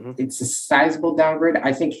 and it's a sizable downgrade.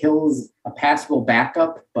 I think Hill's a passable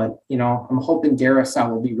backup, but, I'm hoping Darrisaw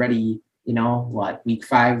will be ready, week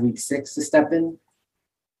 5, week 6 to step in.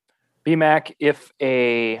 BMAC, if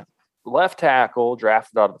a left tackle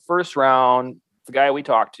drafted out of the first round, the guy we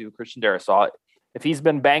talked to, Christian Darrisaw, if he's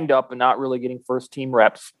been banged up and not really getting first team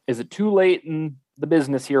reps, is it too late in the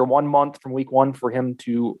business here, 1 month from week 1, for him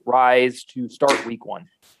to rise to start week 1?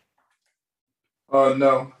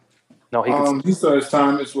 No, he still has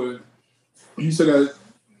time. He still got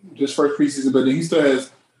just first preseason, but then he still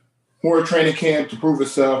has more training camp to prove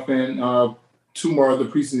himself and 2 more of the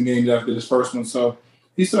preseason games after this first one. So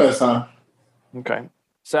he still has time. Okay.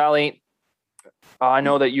 Sally, I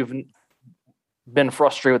know that you've been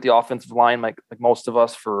frustrated with the offensive line like most of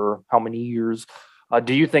us for how many years.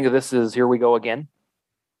 Do you think this is here we go again?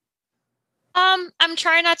 I'm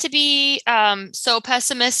trying not to be so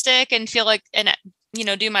pessimistic and feel like,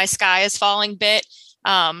 do my sky is falling bit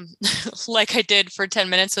like I did for 10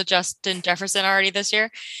 minutes with Justin Jefferson already this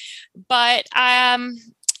year. But I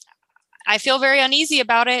feel very uneasy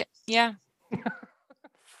about it. Yeah.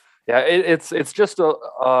 Yeah, it's just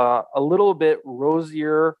a little bit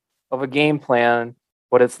rosier of a game plan,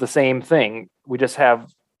 but it's the same thing. We just have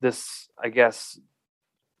this, I guess,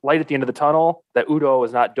 light at the end of the tunnel that Udo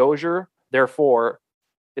is not Dozier. Therefore,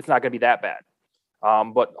 it's not going to be that bad.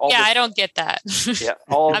 But I don't get that. Yeah,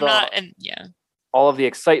 all of the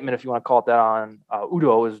excitement, if you want to call it that, on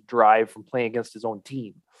Udo is derived from playing against his own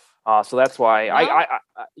team. So that's why I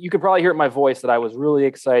you could probably hear in my voice that I was really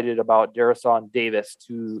excited about Darrisaw and Davis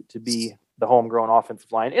to be the homegrown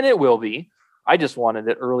offensive line, and it will be. I just wanted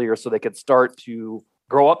it earlier so they could start to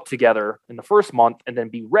grow up together in the first month and then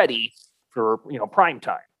be ready for prime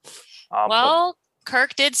time.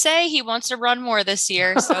 Kirk did say he wants to run more this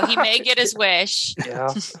year, so he may get his wish.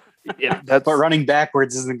 Yeah, but running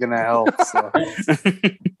backwards isn't going to help. So.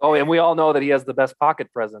 Oh, and we all know that he has the best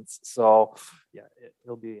pocket presence. So, yeah,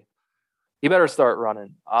 he better start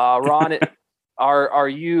running. Ron, are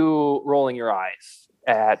you rolling your eyes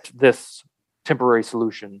at this temporary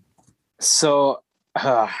solution? So,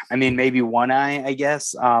 maybe one eye, I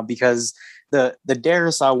guess, because the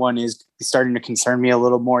Darrisaw one is starting to concern me a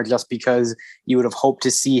little more, just because you would have hoped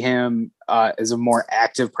to see him as a more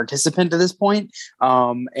active participant to this point.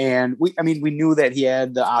 And we knew that he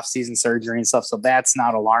had the off-season surgery and stuff, so that's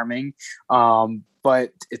not alarming.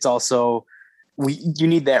 But it's also, you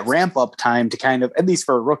need that ramp up time to kind of, at least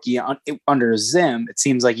for a rookie under Zim, it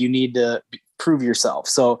seems like you need to prove yourself.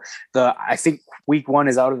 So I think week 1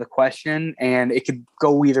 is out of the question, and it could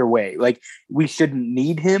go either way. Like, we shouldn't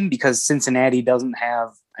need him because Cincinnati doesn't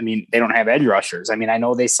have, they don't have edge rushers. I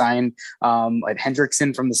know they signed like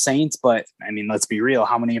Hendrickson from the Saints, but let's be real.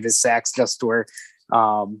 How many of his sacks just were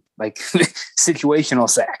like situational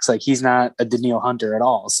sacks? Like, he's not a Danielle Hunter at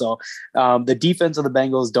all. So the defense of the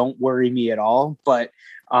Bengals don't worry me at all, but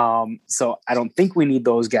so I don't think we need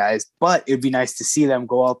those guys, but it'd be nice to see them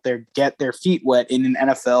go out there, get their feet wet in an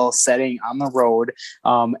NFL setting on the road,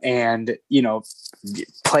 and,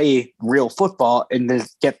 play real football and then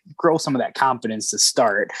grow some of that confidence to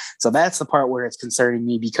start. So that's the part where it's concerning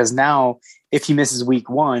me, because now if he misses week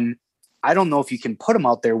 1, I don't know if you can put him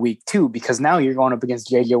out there week 2, because now you're going up against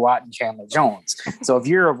J.J. Watt and Chandler Jones. So if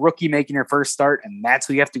you're a rookie making your first start and that's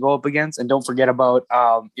who you have to go up against, and don't forget about,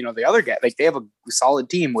 the other guy, like, they have a solid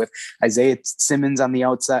team with Isaiah Simmons on the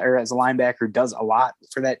outside, or as a linebacker, does a lot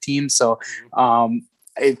for that team. So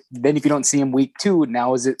if you don't see him week 2,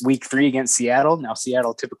 now is it week 3 against Seattle? Now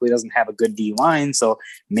Seattle typically doesn't have a good D line, so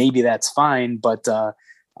maybe that's fine. But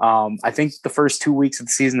I think the first 2 weeks of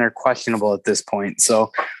the season are questionable at this point.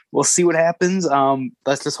 So we'll see what happens.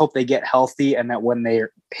 Let's just hope they get healthy, and that when they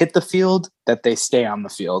hit the field, that they stay on the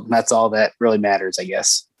field. And that's all that really matters, I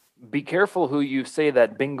guess. Be careful who you say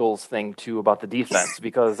that Bengals thing to about the defense,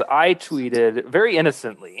 because I tweeted very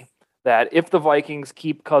innocently that if the Vikings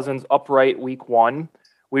keep Cousins upright week 1,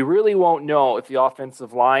 we really won't know if the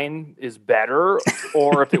offensive line is better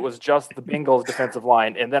or if it was just the Bengals defensive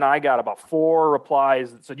line. And then I got about 4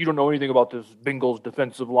 replies that said, you don't know anything about this Bengals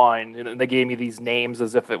defensive line. And they gave me these names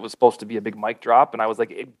as if it was supposed to be a big mic drop. And I was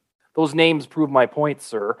like, those names prove my point,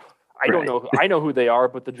 sir. I don't know. I know who they are,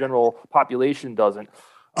 but the general population doesn't.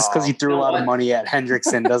 Just because he threw a lot of money at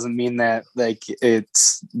Hendrickson doesn't mean that, like,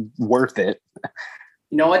 it's worth it.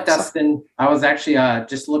 You know what, Dustin? I was actually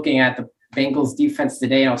just looking at the Bengals defense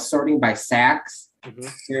today, and I was sorting by sacks. Mm-hmm.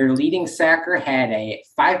 Their leading sacker had a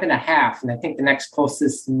 5.5, and I think the next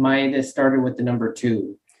closest might have started with the number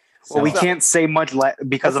 2. So, well, we can't say much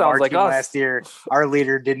because of our team last year. Our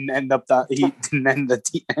leader didn't end up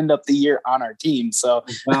the year on our team. So,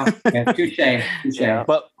 well, touche. Yeah.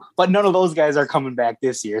 But none of those guys are coming back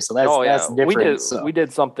this year. So that's different. We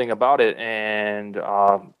did something about it, and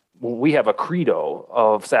we have a credo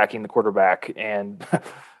of sacking the quarterback, and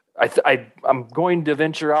I'm going to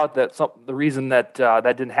venture out that the reason that that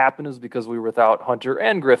didn't happen is because we were without Hunter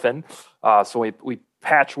and Griffin. So we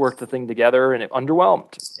patchworked the thing together, and it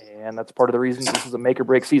underwhelmed. And that's part of the reason this is a make or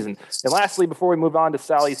break season. And lastly, before we move on to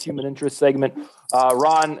Sally's human interest segment,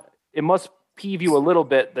 Ron, it must peeve you a little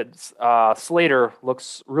bit that Slater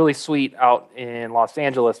looks really sweet out in Los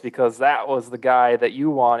Angeles, because that was the guy that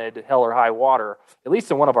you wanted hell or high water, at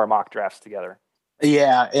least in one of our mock drafts together.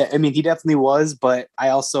 Yeah, I mean, he definitely was, but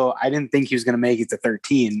I didn't think he was going to make it to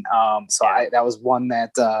 13. That was one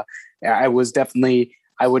that I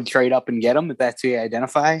would trade up and get him if that's who you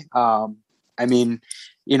identify. I mean,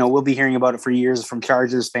 we'll be hearing about it for years from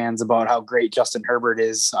Chargers fans about how great Justin Herbert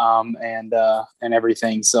is and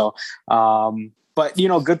everything. So, but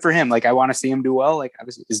good for him. Like, I want to see him do well. Like,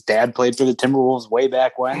 obviously his dad played for the Timberwolves way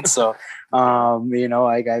back when. So,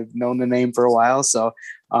 like, I've known the name for a while. So,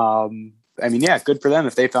 I mean, yeah, good for them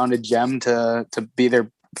if they found a gem to be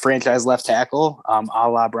their franchise left tackle, a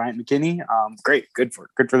la Bryant McKinnie. Great, good for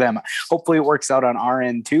them. Hopefully it works out on our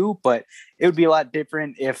end too, but it would be a lot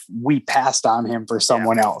different if we passed on him for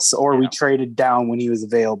someone else, or we traded down when he was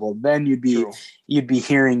available. Then you'd be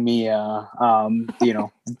hearing me,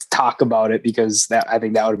 talk about it, because I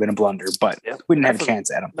think that would have been a blunder, but we didn't have a chance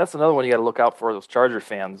at him. That's another one you got to look out for, those Charger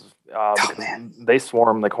fans. They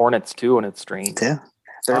swarm like hornets too, and it's strange. Yeah.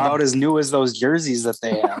 They're about as new as those jerseys that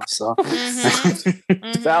they have. So,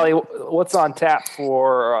 Sally, what's on tap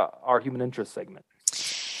for our human interest segment?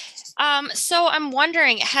 So I'm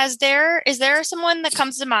wondering, is there someone that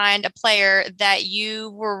comes to mind, a player that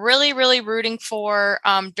you were really, really rooting for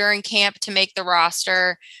during camp to make the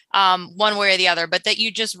roster, one way or the other, but that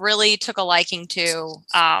you just really took a liking to,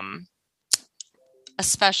 a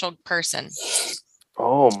special person?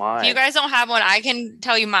 Oh my. If you guys don't have one, I can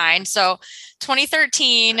tell you mine. So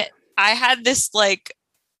 2013, I had this like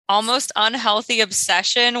almost unhealthy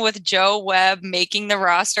obsession with Joe Webb making the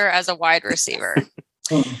roster as a wide receiver.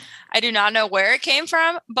 I do not know where it came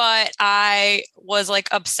from, but I was like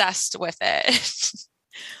obsessed with it.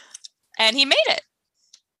 and he made it.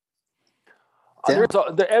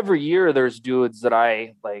 Every year there's dudes that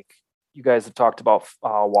I like. You guys have talked about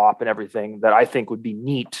WAP and everything that I think would be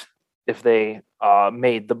neat if they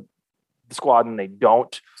made the squad, and they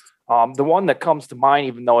don't. The one that comes to mind,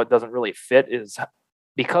 even though it doesn't really fit, is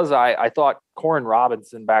because I thought Corin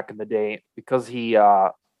Robinson back in the day, because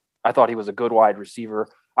I thought he was a good wide receiver.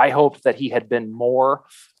 I hoped that he had been more.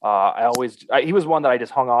 He was one that I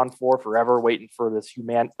just hung on for forever, waiting for this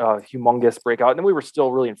humongous breakout. And we were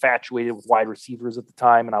still really infatuated with wide receivers at the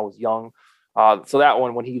time, and I was young. So that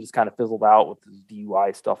one, when he just kind of fizzled out with his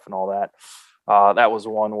DUI stuff and all that, that was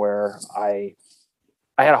one where I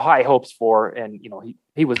had high hopes for, and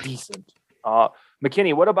he was decent.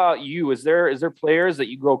 McKinney, what about you? Is there players that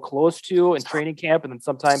you grow close to in training camp, and then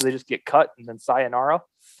sometimes they just get cut and then sayonara?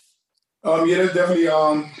 Yeah, there's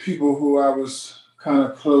definitely people who I was kind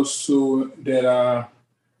of close to that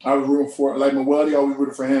I was rooting for. Like Maweldi, always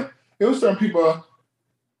rooted for him. There were certain people,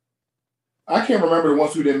 I can't remember the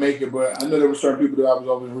ones who didn't make it, but I know there were certain people that I was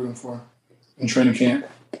always rooting for in training camp.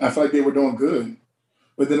 I felt like they were doing good.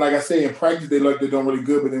 But then, like I say, in practice, they look like they're doing really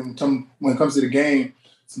good. But then when it comes to the game,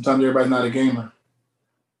 sometimes everybody's not a gamer.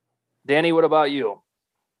 Danny, what about you?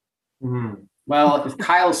 Well, if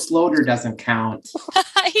Kyle Sloter doesn't count.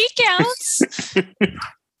 He counts.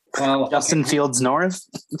 Well, Justin Fields North.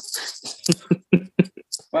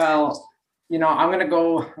 Well, I'm gonna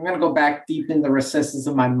go back deep in the recesses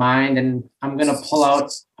of my mind, and I'm gonna pull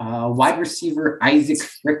out wide receiver Isaac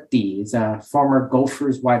Frichte. He's a former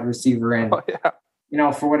Gophers wide receiver, and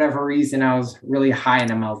for whatever reason, I was really high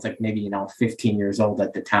in him. I was like maybe 15 years old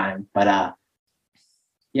at the time, but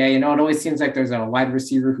it always seems like there's a wide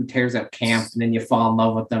receiver who tears up camp, and then you fall in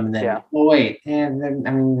love with them, and then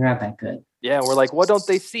you're not that good. Yeah, we're like, what don't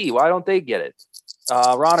they see? Why don't they get it?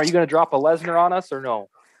 Ron, are you going to drop a Lesnar on us or no?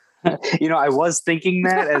 I was thinking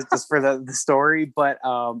that as just for the story, but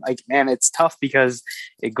it's tough because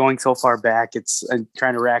going so far back, I'm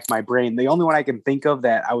trying to rack my brain. The only one I can think of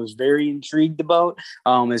that I was very intrigued about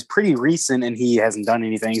is pretty recent, and he hasn't done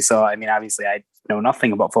anything. So, obviously I know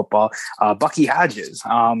nothing about football. Bucky Hodges,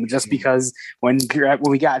 just because when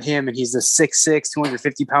we got him, and he's a 6'6",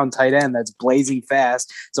 250-pound tight end that's blazing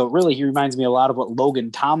fast. So really, he reminds me a lot of what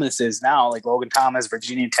Logan Thomas is now. Like Logan Thomas,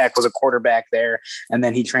 Virginia Tech, was a quarterback there, and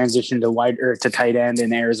then he transitioned to tight end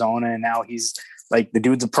in Arizona, and now he's like the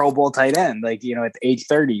dude's a Pro Bowl tight end, like at age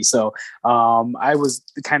 30. So I was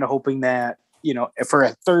kind of hoping that for a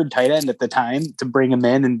third tight end at the time to bring him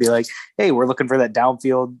in and be like, hey, we're looking for that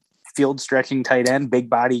field stretching tight end, big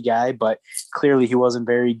body guy, but clearly he wasn't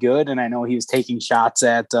very good. And I know he was taking shots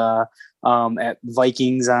at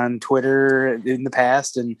Vikings on Twitter in the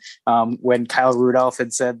past. And when Kyle Rudolph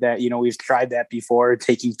had said that, we've tried that before,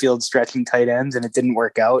 taking field stretching tight ends, and it didn't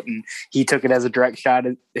work out. And he took it as a direct shot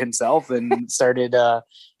at himself and started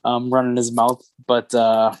running his mouth. But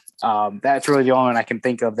that's really the only one I can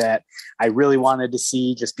think of that I really wanted to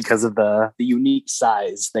see, just because of the unique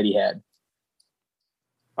size that he had.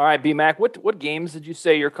 All right, B-Mac, what games did you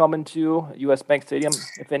say you're coming to U.S. Bank Stadium,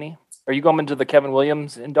 if any? Are you coming to the Kevin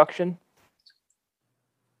Williams induction?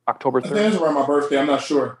 October 3rd? I think it's around my birthday. I'm not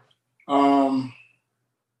sure. I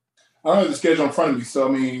don't have the schedule in front of me,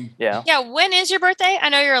 so Yeah, when is your birthday? I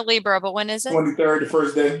know you're a Libra, but when is it? 23rd, the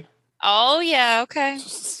first day. Oh, yeah, okay.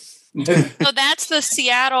 So that's the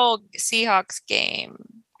Seattle Seahawks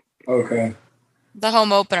game. Okay. The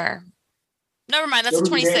home opener. Never mind. That's the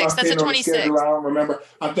 26th. That's the 26th. I don't remember.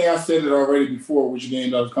 I think I said it already before which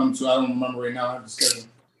game I was coming to. I don't remember right now. I have the schedule.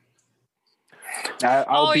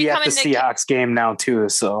 I'll be at the Seahawks game now too.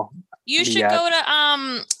 So you should go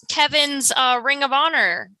to Kevin's Ring of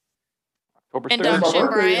Honor induction,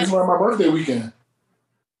 Brian. It's my birthday weekend.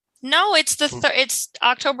 No, it's it's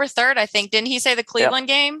October 3rd, I think. Didn't he say the Cleveland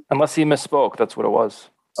game? Unless he misspoke, that's what it was.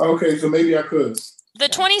 Okay, so maybe I could. The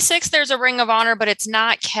 26th, there's a Ring of Honor, but it's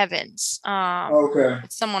not Kevin's. Okay.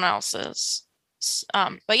 It's someone else's.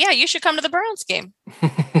 But yeah, you should come to the Browns game.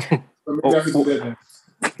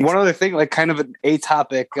 One other thing, like kind of an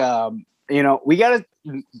atopic, we got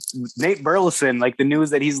Nate Burleson, like the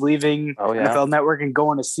news that he's leaving NFL Network and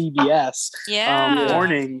going to CBS.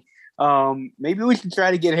 Morning. Maybe we should try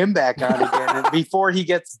to get him back on again before he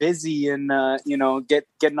gets busy and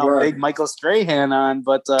getting all big Michael Strahan on.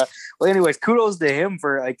 But anyways, kudos to him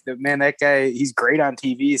for that guy. He's great on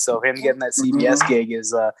TV. So him getting that CBS gig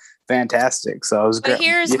is fantastic. So it was great. But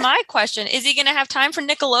here's my question: is he going to have time for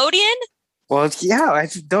Nickelodeon? Well, I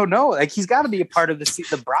just don't know. Like he's got to be a part of the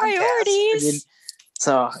broadcast. Priorities.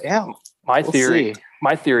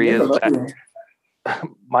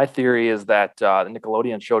 My theory is that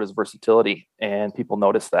Nickelodeon showed his versatility, and people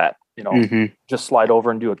noticed that, just slide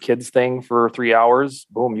over and do a kids thing for 3 hours.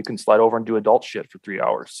 Boom, you can slide over and do adult shit for 3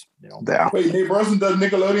 hours. Yeah. Wait, Nate Burleson does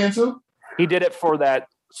Nickelodeon too? He did it for that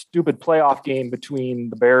stupid playoff game between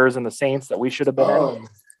the Bears and the Saints that we should have been in.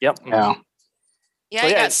 Yep. Yeah. Yeah,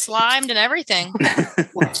 he got slimed and everything. I did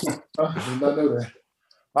not know that.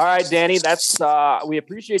 All right, Danny, that's we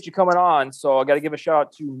appreciate you coming on. So I got to give a shout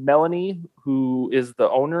out to Melanie, who is the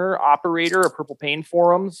owner, operator of Purple Pain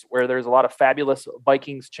Forums, where there's a lot of fabulous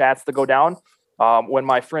Vikings chats that go down. When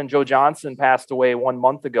my friend Joe Johnson passed away 1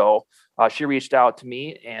 month ago, she reached out to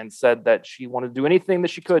me and said that she wanted to do anything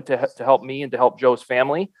that she could to help me and to help Joe's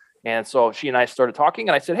family. And so she and I started talking,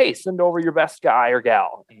 and I said, hey, send over your best guy or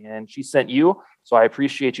gal. And she sent you. So I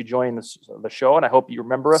appreciate you joining the show, and I hope you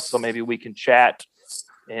remember us. So maybe we can chat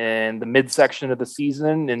in the midsection of the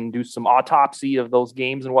season and do some autopsy of those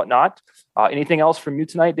games and whatnot. Anything else from you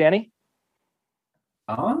tonight, Danny?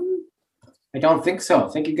 I don't think so.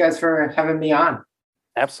 Thank you guys for having me on.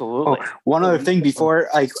 Absolutely. Oh, one other thing before,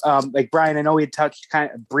 like Brian, I know we had touched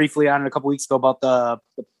kind of briefly on it a couple weeks ago about the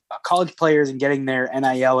college players and getting their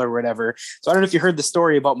NIL or whatever. So I don't know if you heard the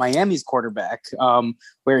story about Miami's quarterback,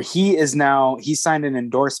 where he signed an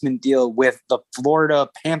endorsement deal with the Florida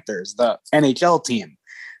Panthers, the NHL team.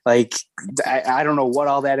 Like, I don't know what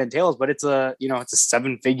all that entails, but it's a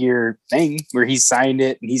 7-figure thing where he signed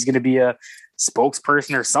it and he's going to be a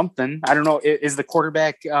spokesperson or something. I don't know. Is the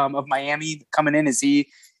quarterback of Miami coming in? Is he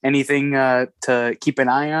anything to keep an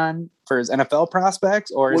eye on for his NFL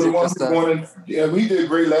prospects, or is it just we did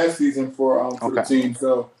great last season for the team.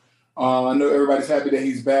 So I know everybody's happy that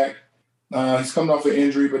he's back. He's coming off an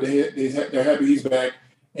injury, but they're happy he's back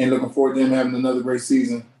and looking forward to him having another great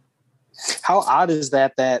season. How odd is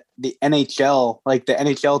that the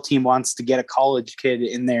NHL team wants to get a college kid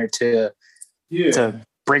in there to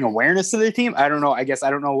bring awareness to their team? I don't know. I guess I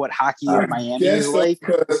don't know what hockey in Miami is like.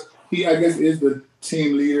 Because he, I guess, is the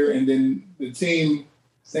team leader, and then the team,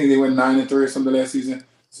 I think they went 9-3 or something last season.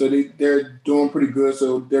 So they're doing pretty good.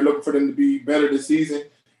 So they're looking for them to be better this season.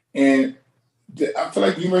 And I feel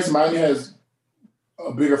like the University of Miami has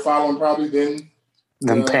a bigger following probably than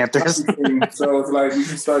Panthers. So it's like we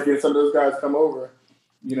can start getting some of those guys come over.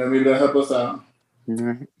 Maybe that'll help us out.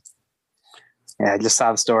 Mm-hmm. Yeah, I just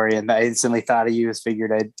saw the story and I instantly thought of you. As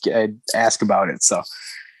figured I'd ask about it. So,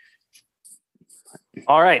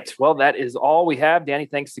 all right. Well, that is all we have. Danny,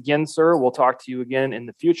 thanks again, sir. We'll talk to you again in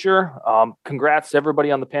the future. Congrats to everybody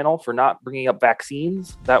on the panel for not bringing up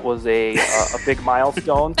vaccines. That was a big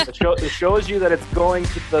milestone. It shows you that it's going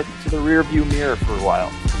to the rear view mirror for a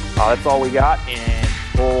while. That's all we got. And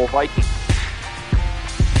full Vikings.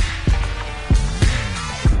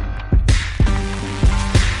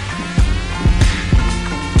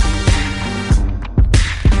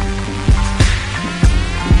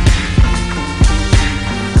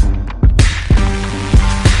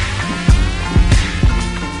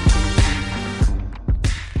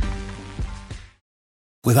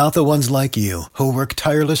 Without the ones like you, who work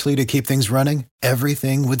tirelessly to keep things running,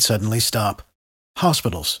 everything would suddenly stop.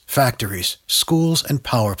 Hospitals, factories, schools, and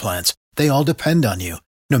power plants, they all depend on you.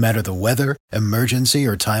 No matter the weather, emergency,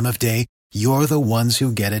 or time of day, you're the ones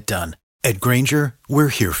who get it done. At Grainger, we're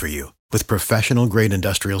here for you with professional-grade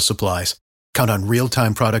industrial supplies. Count on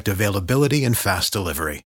real-time product availability and fast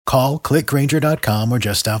delivery. Call, click Grainger.com, or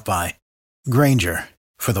just stop by. Grainger,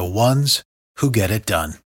 for the ones who get it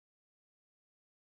done.